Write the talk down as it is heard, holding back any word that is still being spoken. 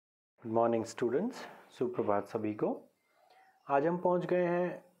Good morning students, सुप्रभात सभी को। आज हम पहुंच गए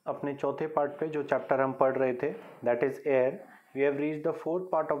हैं अपने चौथे पार्ट पे, जो चैप्टर हम पढ़ रहे थे that is air. We have reached the fourth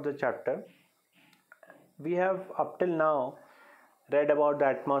part of the chapter. We have up till now read about the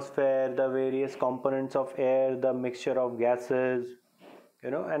atmosphere, the various components of air, the mixture of gases,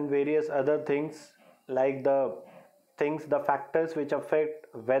 and various other things like the factors which affect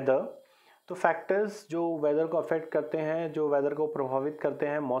weather. तो factors जो weather को affect करते हैं, जो weather को प्रभावित करते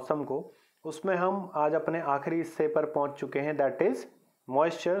हैं, मौसम को, उसमें हम आज अपने आखिरी हिस्से पर पहुंच चुके हैं that is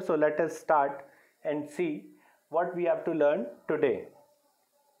moisture. So let us start and see what we have to learn today.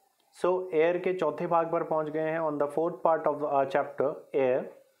 So air के चौथे भाग पर पहुंच गए हैं on the fourth part of chapter air.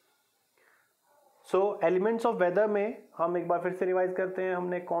 So elements of weather में हम एक बार फिर से रिवाइज करते हैं।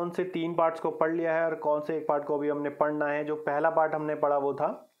 हमने कौन से 3 पार्ट्स को पढ़ लिया है और कौन से एक पार्ट को अभी हमने पढ़ना है। जो पहला पार्ट हमने पढ़ा वो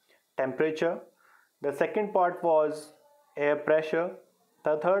था temperature, the second part was air pressure,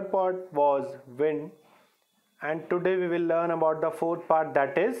 the third part was wind, and today we will learn about the fourth part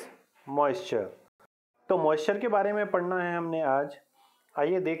that is moisture. तो moisture के बारे में पढ़ना है हमने आज।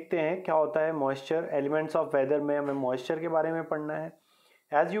 आइए देखते हैं क्या होता है moisture। एलिमेंट्स ऑफ वेदर में हमें moisture के बारे में पढ़ना है।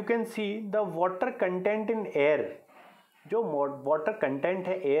 As you can see the water content in air, जो वाटर कंटेंट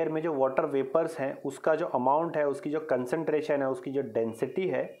है एयर में, जो वाटर वेपर्स हैं उसका जो अमाउंट है, उसकी जो कंसंट्रेशन है, उसकी जो डेंसिटी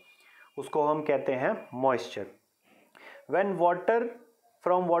है, उसको हम कहते हैं moisture. When water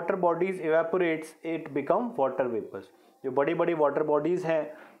from water bodies evaporates it become water vapours. जो बड़ी बड़ी वाटर बॉडीज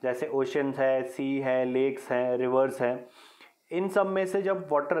हैं जैसे ओशंस है, सी है, लेक्स हैं, रिवर्स हैं, इन सब में से जब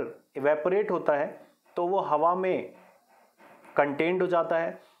वाटर इवेपोरेट होता है तो वो हवा में कंटेंट हो जाता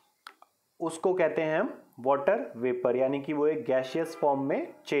है, उसको कहते हैं हम वाटर वेपर, यानी कि वो एक गैसियस फॉर्म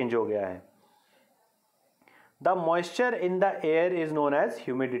में चेंज हो गया है। The moisture in the air is known as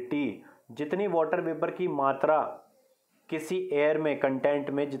humidity. जितनी वाटर वेपर की मात्रा किसी एयर में, कंटेंट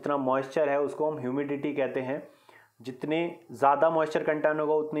में जितना मॉइस्चर है, उसको हम ह्यूमिडिटी कहते हैं। जितने ज़्यादा मॉइस्चर कंटेंट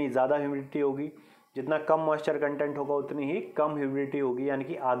होगा उतनी ज़्यादा ह्यूमिडिटी होगी, जितना कम मॉइस्चर कंटेंट होगा उतनी ही कम ह्यूमिडिटी होगी। यानी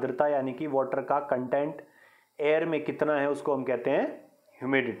कि आर्द्रता, यानी कि वाटर का कंटेंट एयर में कितना है, उसको हम कहते हैं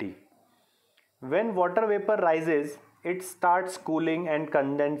humidity. When water vapour rises it starts cooling and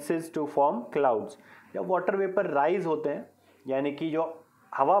condenses to form clouds. जब वाटर वेपर राइज होते हैं, यानी कि जो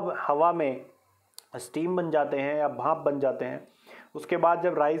हवा में स्टीम बन जाते हैं या भाप बन जाते हैं, उसके बाद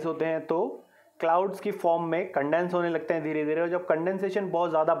जब राइज होते हैं तो क्लाउड्स की फॉर्म में कंडेंस होने लगते हैं धीरे धीरे। और जब कंडेंसेशन बहुत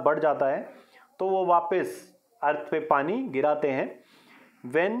ज़्यादा बढ़ जाता है तो वो वापस अर्थ पे पानी गिराते हैं।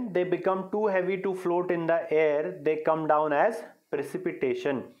 When they become to heavy to float in the air they come down as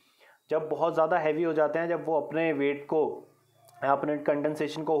precipitation. जब बहुत ज़्यादा हैवी हो जाते हैं, जब वो अपने वेट को, अपने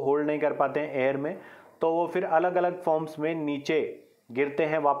कंडेंसेशन को होल्ड नहीं कर पाते हैं एयर में, तो वो फिर अलग अलग फॉर्म्स में नीचे गिरते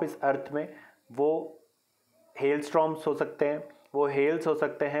हैं वापस अर्थ में। वो हेल स्टॉर्म्स हो सकते हैं, वो हेल्स हो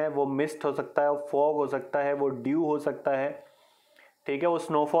सकते हैं, वो मिस्ट हो सकता है, वो फॉग हो सकता है, वो ड्यू हो सकता है, ठीक है, वो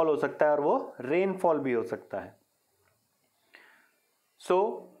स्नोफॉल हो सकता है और वो रेनफॉल भी हो सकता है। सो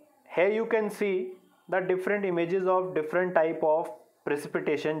here you can see the different images of different type of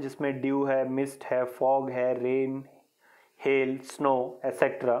precipitation, जिसमें ड्यू है, मिस्ट है, फॉग है, रेन, हेल, स्नो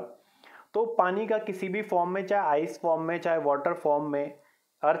एक्सेट्रा। तो पानी का किसी भी फॉर्म में, चाहे आइस फॉर्म में, चाहे वाटर फॉर्म में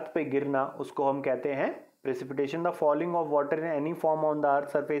अर्थ पे गिरना, उसको हम कहते हैं precipitation. The falling of water in any form on the earth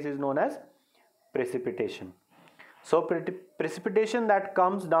surface is known as precipitation. So precipitation that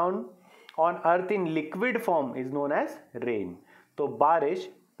comes down on earth in liquid form is known as rain. तो बारिश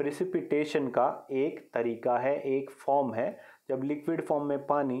precipitation का एक तरीका है, एक form है। जब liquid form में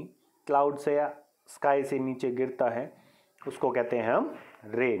पानी क्लाउड से या स्काई से नीचे गिरता है, उसको कहते हैं हम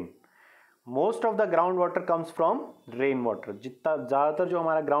rain. Most of the ground water comes from rain water. जितना ज़्यादातर जो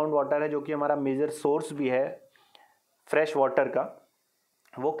हमारा ग्राउंड वाटर है, जो कि हमारा मेजर सोर्स भी है फ्रेश वाटर का,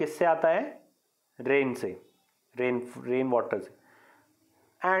 वो किससे आता है? रेन से, रेन वाटर से।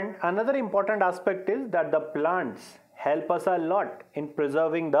 And another important aspect is that the plants help us a lot in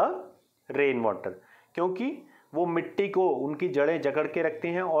preserving the rain water, क्योंकि वो मिट्टी को, उनकी जड़ें जकड़ के रखती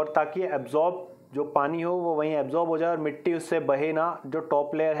हैं, और ताकि एब्जॉर्ब, जो पानी हो वो वहीं एब्जॉर्ब हो जाए और मिट्टी उससे बहे ना, जो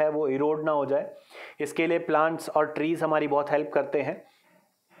टॉप लेयर है वो इरोड ना हो जाए। इसके लिए प्लांट्स और ट्रीज हमारी बहुत हेल्प करते हैं।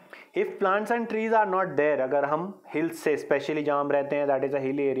 If plants and trees are not there, अगर हम हिल्स से, स्पेशली जहाँ हम रहते हैं that is a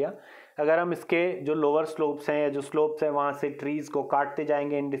hilly area, अगर हम इसके जो लोअर स्लोप्स हैं या जो स्लोप्स हैं वहाँ से ट्रीज को काटते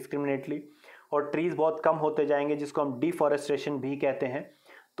जाएंगे इनडिस्क्रिमिनेटली, और ट्रीज बहुत कम होते जाएंगे, जिसको हम डिफॉरेस्टेशन भी कहते हैं,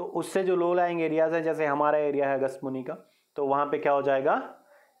 तो उससे जो लो लाइंग एरियाज है, जैसे हमारा एरिया है अगस्त्यमुनि का, तो वहाँ पे क्या हो जाएगा?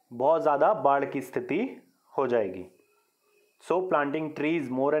 बहुत ज़्यादा बाढ़ की स्थिति हो जाएगी। सो planting trees,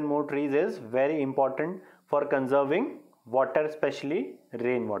 more and more trees is very important for conserving water, specially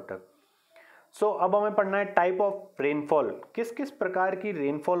rain water. अब हमें पढ़ना है टाइप ऑफ रेनफॉल, किस किस प्रकार की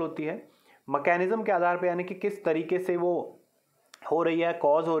रेनफॉल होती है, मैकेनिज्म के आधार पे, यानी कि किस तरीके से वो हो रही है,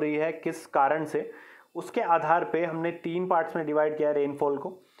 कॉज हो रही है किस कारण से, उसके आधार पे हमने 3 पार्ट्स में डिवाइड किया है रेनफॉल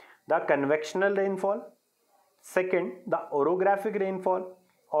को। The convectional rainfall, second the orographic rainfall,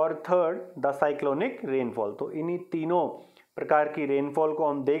 और थर्ड द साइक्लोनिक रेनफॉल। तो इन्हीं तीनों प्रकार की रेनफॉल को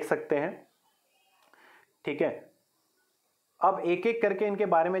हम देख सकते हैं, ठीक है। अब एक एक करके इनके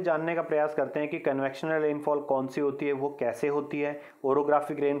बारे में जानने का प्रयास करते हैं कि कन्वेक्शनल रेनफॉल कौन सी होती है, वो कैसे होती है,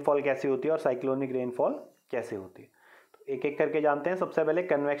 ओरोग्राफिक रेनफॉल कैसे होती है और साइक्लोनिक रेनफॉल कैसे होती है। तो एक एक करके जानते हैं। सबसे पहले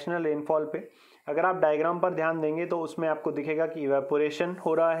कन्वेक्शनल रेनफॉल पे अगर आप डायग्राम पर ध्यान देंगे तो उसमें आपको दिखेगा कि इवेपोरेशन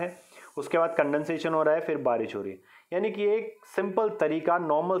हो रहा है, उसके बाद कंडेंसेशन हो रहा है, फिर बारिश हो रही है। यानी कि एक सिंपल तरीका,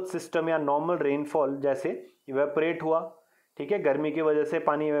 नॉर्मल सिस्टम या नॉर्मल रेनफॉल, जैसे इवेपोरेट हुआ, ठीक है, गर्मी की वजह से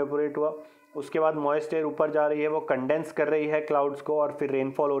पानी इवेपोरेट हुआ, उसके बाद मॉइस्ट एयर ऊपर जा रही है, वो कंडेंस कर रही है क्लाउड्स को और फिर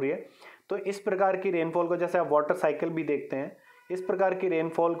रेनफॉल हो रही है। तो इस प्रकार की रेनफॉल को, जैसे आप वाटर साइकिल भी देखते हैं, इस प्रकार की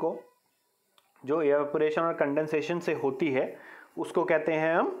रेनफॉल को जो इवेपोरेशन और कंडेंसेशन से होती है उसको कहते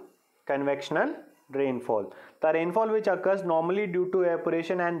हैं हम convectional rainfall. The rainfall which occurs normally due to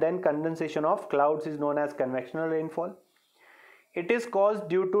evaporation and then condensation of clouds is known as convectional rainfall. It is caused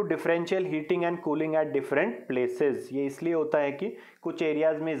due to differential heating and cooling at different places. ये इसलिए होता है कि कुछ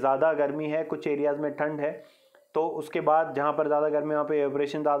areas में ज़्यादा गर्मी है, कुछ एरियाज में ठंड है, तो उसके बाद जहाँ पर ज़्यादा गर्मी वहाँ पे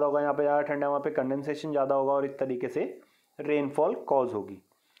एवपोरेशन ज़्यादा होगा, यहाँ पे ज़्यादा ठंड है वहाँ पे कंडेंसेशन ज़्यादा होगा और इस तरीके से रेनफॉल कॉज होगी।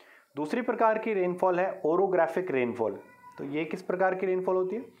 दूसरी प्रकार की रेनफॉल है ओरोग्राफिक रेनफॉल। तो ये किस प्रकार की रेनफॉल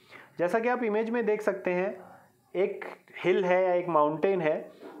होती है? जैसा कि आप इमेज में देख सकते हैं, एक हिल है या एक माउंटेन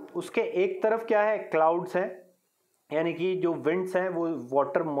है, उसके एक तरफ क्या है, क्लाउड्स हैं, यानी कि जो विंड्स हैं वो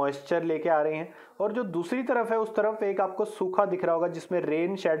वाटर मॉइस्चर लेके आ रहे हैं, और जो दूसरी तरफ है उस तरफ एक आपको सूखा दिख रहा होगा जिसमें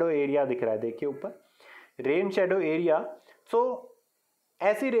रेन शेडो एरिया दिख रहा है, देखिए ऊपर रेन शेडो एरिया। सो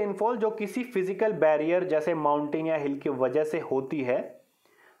ऐसी रेनफॉल जो किसी फिजिकल बैरियर जैसे माउंटेन या हिल की वजह से होती है,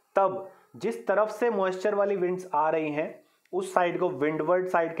 तब जिस तरफ से मॉइस्चर वाली विंड्स आ रही हैं उस साइड को विंडवर्ड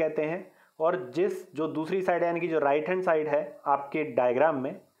साइड कहते हैं, और जो दूसरी साइड है यानी कि जो राइट हैंड साइड है आपके डायग्राम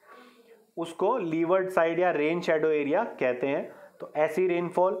में, उसको लीवर्ड साइड या रेन शेडो एरिया कहते हैं। तो ऐसी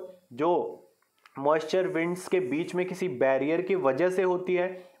रेनफॉल जो मॉइस्चर विंड्स के बीच में किसी बैरियर की वजह से होती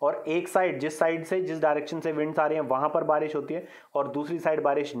है, और एक साइड जिस साइड से जिस डायरेक्शन से विंड्स आ रही हैं वहां पर बारिश होती है और दूसरी साइड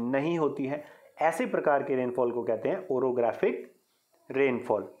बारिश नहीं होती है, ऐसे प्रकार की रेनफॉल को कहते हैं orographic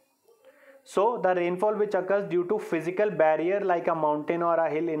rainfall. So the rainfall which occurs due to physical barrier like a mountain or a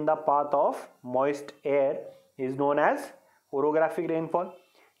hill in the path of moist air is known as orographic rainfall.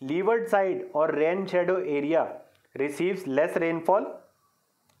 Leeward side और rain shadow area receives less rainfall.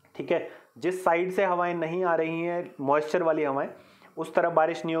 ठीक है, जिस side से हवाएं नहीं आ रही हैं, moisture वाली हवाएं, उस तरफ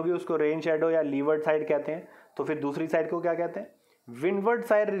बारिश नहीं होगी, उसको रेन शेडो या लीवर्ड साइड कहते हैं। तो फिर दूसरी साइड को क्या कहते हैं? Windward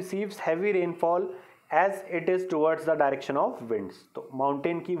side receives heavy rainfall as it is towards the direction of winds. तो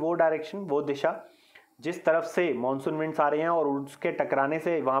माउंटेन की वो डायरेक्शन, वो दिशा जिस तरफ से मानसून विंड्स आ रही हैं और उसके टकराने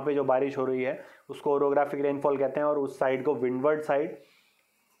से वहां पे जो बारिश हो रही है उसको ओरोग्राफिक रेनफॉल कहते हैं, और उस साइड को विंडवर्ड साइड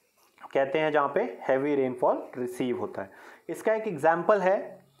कहते हैं जहां पे हैवी रेनफॉल रिसीव होता है। इसका एक एग्जाम्पल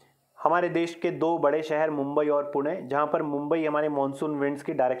है हमारे देश के 2 बड़े शहर मुंबई और पुणे, जहां पर मुंबई हमारे मानसून विंड्स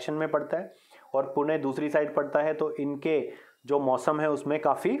की डायरेक्शन में पड़ता है और पुणे दूसरी साइड पड़ता है। तो इनके जो मौसम है उसमें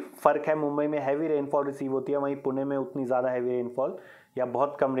काफ़ी फ़र्क है। मुंबई में हैवी रेनफॉल रिसीव होती है, वहीं पुणे में उतनी ज़्यादा हैवी रेनफॉल या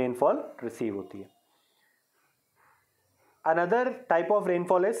बहुत कम रेनफॉल रिसीव होती है। Another type of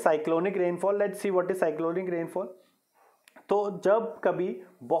rainfall is cyclonic rainfall. Let's see what is cyclonic rainfall. तो जब कभी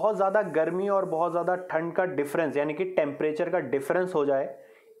बहुत ज़्यादा गर्मी और बहुत ज़्यादा ठंड का डिफरेंस, यानी कि टेम्परेचर का डिफरेंस हो जाए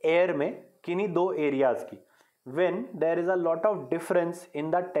एयर में किन्हीं 2 एरियाज की, when there is a lot of difference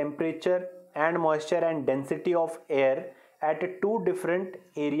in the temperature and moisture and density of air at 2 different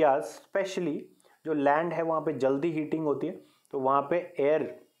areas, specially जो लैंड है वहाँ पे जल्दी हीटिंग होती है, तो वहाँ पे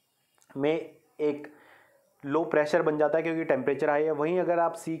एयर में एक लो प्रेशर बन जाता है क्योंकि टेम्परेचर हाई है। वहीं अगर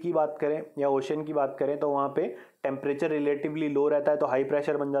आप सी की बात करें या ओशन की बात करें तो वहाँ पे टेम्परेचर रिलेटिवली लो रहता है, तो हाई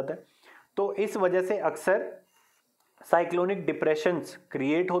प्रेशर बन जाता है। तो इस वजह से अक्सर साइक्लोनिक डिप्रेशंस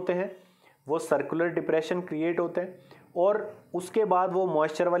क्रिएट होते हैं, वो सर्कुलर डिप्रेशन क्रिएट होते हैं, और उसके बाद वो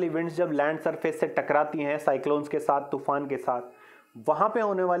मॉइस्चर वाली विंड्स जब लैंड सरफेस से टकराती हैं साइक्लोन्स के साथ, तूफान के साथ, वहाँ पे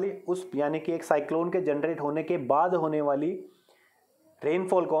होने वाली उस, यानी कि एक साइक्लोन के जनरेट होने के बाद होने वाली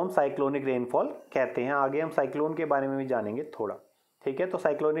रेनफॉल को हम साइक्लोनिक रेनफॉल कहते हैं। आगे हम साइक्लोन के बारे में भी जानेंगे थोड़ा, ठीक है। तो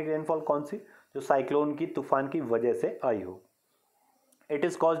साइक्लोनिक रेनफॉल कौन सी? जो साइक्लोन की, तूफान की वजह से आई हो। It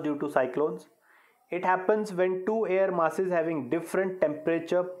is caused due to cyclones. It happens when 2 air masses having different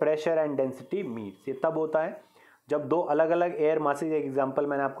temperature, pressure and density meets. ये तब होता है जब 2 अलग अलग एयर मासेज, एक एग्जांपल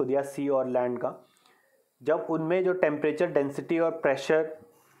मैंने आपको दिया सी और लैंड का, जब उनमें जो टेम्परेचर, डेंसिटी और प्रेशर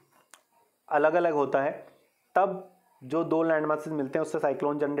अलग अलग होता है, तब जो दो लैंड मासेस मिलते हैं उससे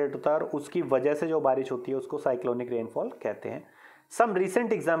साइक्लोन जनरेट होता है और उसकी वजह से जो बारिश होती है उसको साइक्लोनिक रेनफॉल कहते हैं। सम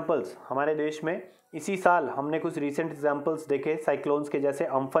रिसेंट एग्जांपल्स, हमारे देश में इसी साल हमने कुछ रिसेंट एग्जांपल्स देखे साइक्लोन्स के, जैसे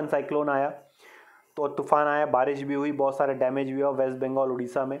अम्फन साइक्लोन आया तो तूफान आया, बारिश भी हुई, बहुत सारे डैमेज भी हुआ वेस्ट बंगाल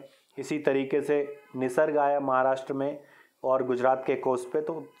उड़ीसा में। इसी तरीके से निसर्ग आया महाराष्ट्र में और गुजरात के कोस्ट पे।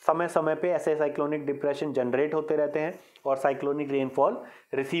 तो समय समय पे ऐसे साइक्लोनिक डिप्रेशन जनरेट होते रहते हैं और साइक्लोनिक रेनफॉल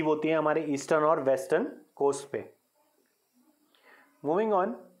रिसीव होती है हमारे ईस्टर्न और वेस्टर्न कोस्ट पे। Moving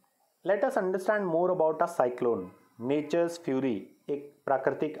on, let us understand more about a cyclone, natures fury, एक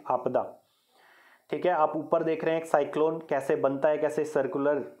प्राकृतिक आपदा। ठीक है, आप ऊपर देख रहे हैं एक साइक्लोन कैसे बनता है, कैसे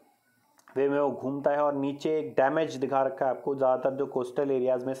सर्कुलर वे में वो घूमता है, और नीचे एक डैमेज दिखा रखा है आपको। ज़्यादातर जो कोस्टल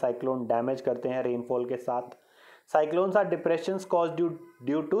एरियाज में साइक्लोन डैमेज करते हैं रेनफॉल के साथ। Cyclones are depressions caused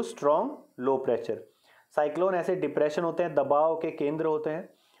due to strong low pressure. Cyclone ऐसे डिप्रेशन होते हैं, दबाव के केंद्र होते हैं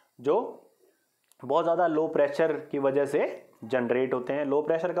जो बहुत ज़्यादा लो प्रेशर की वजह से जनरेट होते हैं। लो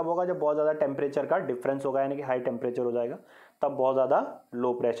प्रेशर कब होगा? जब बहुत ज़्यादा टेम्परेचर का डिफरेंस होगा, यानी कि हाई टेम्परेचर हो जाएगा, तब बहुत ज़्यादा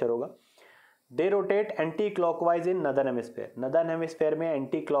लो प्रेशर होगा। दे रोटेट एंटी क्लॉकवाइज इन नदर्न हेमिस्फेयर। नदर्न हेमिस्फेयर में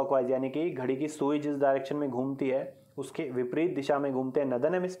एंटी क्लॉकवाइज यानी कि घड़ी की सुई जिस डायरेक्शन में घूमती है उसके विपरीत दिशा में घूमते हैं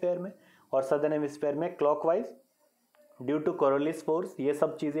नदर्न हेमिस्फेयर में, और सदर्न हेमिस्फेयर में clockwise due to Coriolis force. ये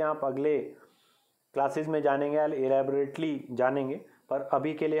सब चीज़ें आप अगले क्लासेस में जानेंगे, एलैबोरेटली जानेंगे, पर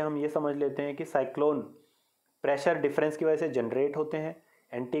अभी के लिए हम ये समझ लेते हैं कि साइक्लोन प्रेशर डिफरेंस की वजह से जनरेट होते हैं,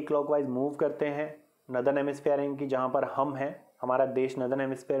 एंटी क्लॉकवाइज मूव करते हैं नदर्न हेमिस्फेयर, यानी कि जहाँ पर हम हैं, हमारा देश नदर्न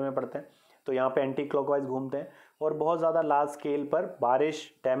हेमिस्फेयर में पड़ता है, तो यहाँ पे एंटी क्लॉकवाइज घूमते हैं और बहुत ज़्यादा लार्ज स्केल पर बारिश,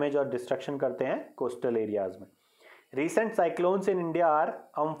 डैमेज और डिस्ट्रक्शन करते हैं कोस्टल एरियाज में। Recent cyclones in India are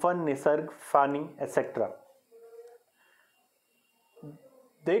Amphan, Nisarga, Fani etcetera.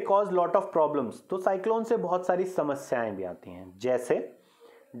 They cause lot of problems. तो साइक्लोन से बहुत सारी समस्याएं भी आती हैं, जैसे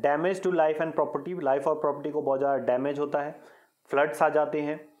damage to life and property, life और प्रॉपर्टी को बहुत ज़्यादा डैमेज होता है, फ्लड्स आ जाते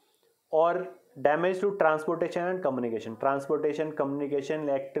हैं, और damage to transportation and communication, transportation, communication,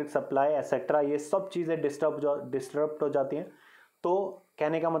 electric supply etcetera, ये सब चीज़ें डिस्टर्ब हो जाती हैं। तो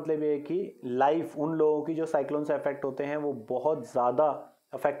कहने का मतलब ये है कि लाइफ उन लोगों की जो साइक्लोन से अफेक्ट होते हैं वो बहुत ज़्यादा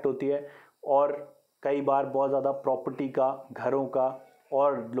अफेक्ट होती है, और कई बार बहुत ज़्यादा प्रॉपर्टी का, घरों का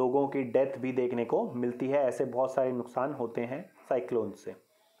और लोगों की डेथ भी देखने को मिलती है। ऐसे बहुत सारे नुकसान होते हैं साइक्लोन से।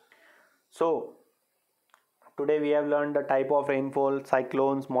 So today we have learned the type of rainfall,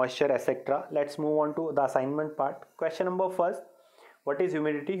 cyclones, moisture, etc. Let's move on to the assignment part. Question number first, what is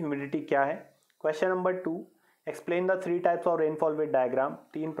humidity? Humidity क्या है? Question number 2, explain the 3 types of rainfall with diagram.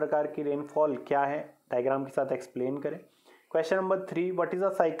 3 प्रकार की rainfall क्या है, diagram के साथ explain करें। Question number 3, what is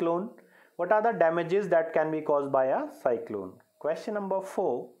a cyclone? What are the damages that can be caused by a cyclone? Question number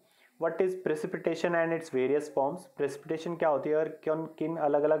 4, what is precipitation and its various forms? precipitation क्या होती है और किन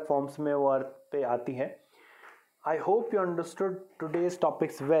अलग अलग फॉर्म्स में वो अर्थ पे आती है। I hope you understood today's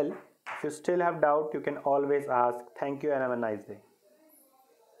topics well. If you still have doubt, you can always ask. Thank you and have a nice day.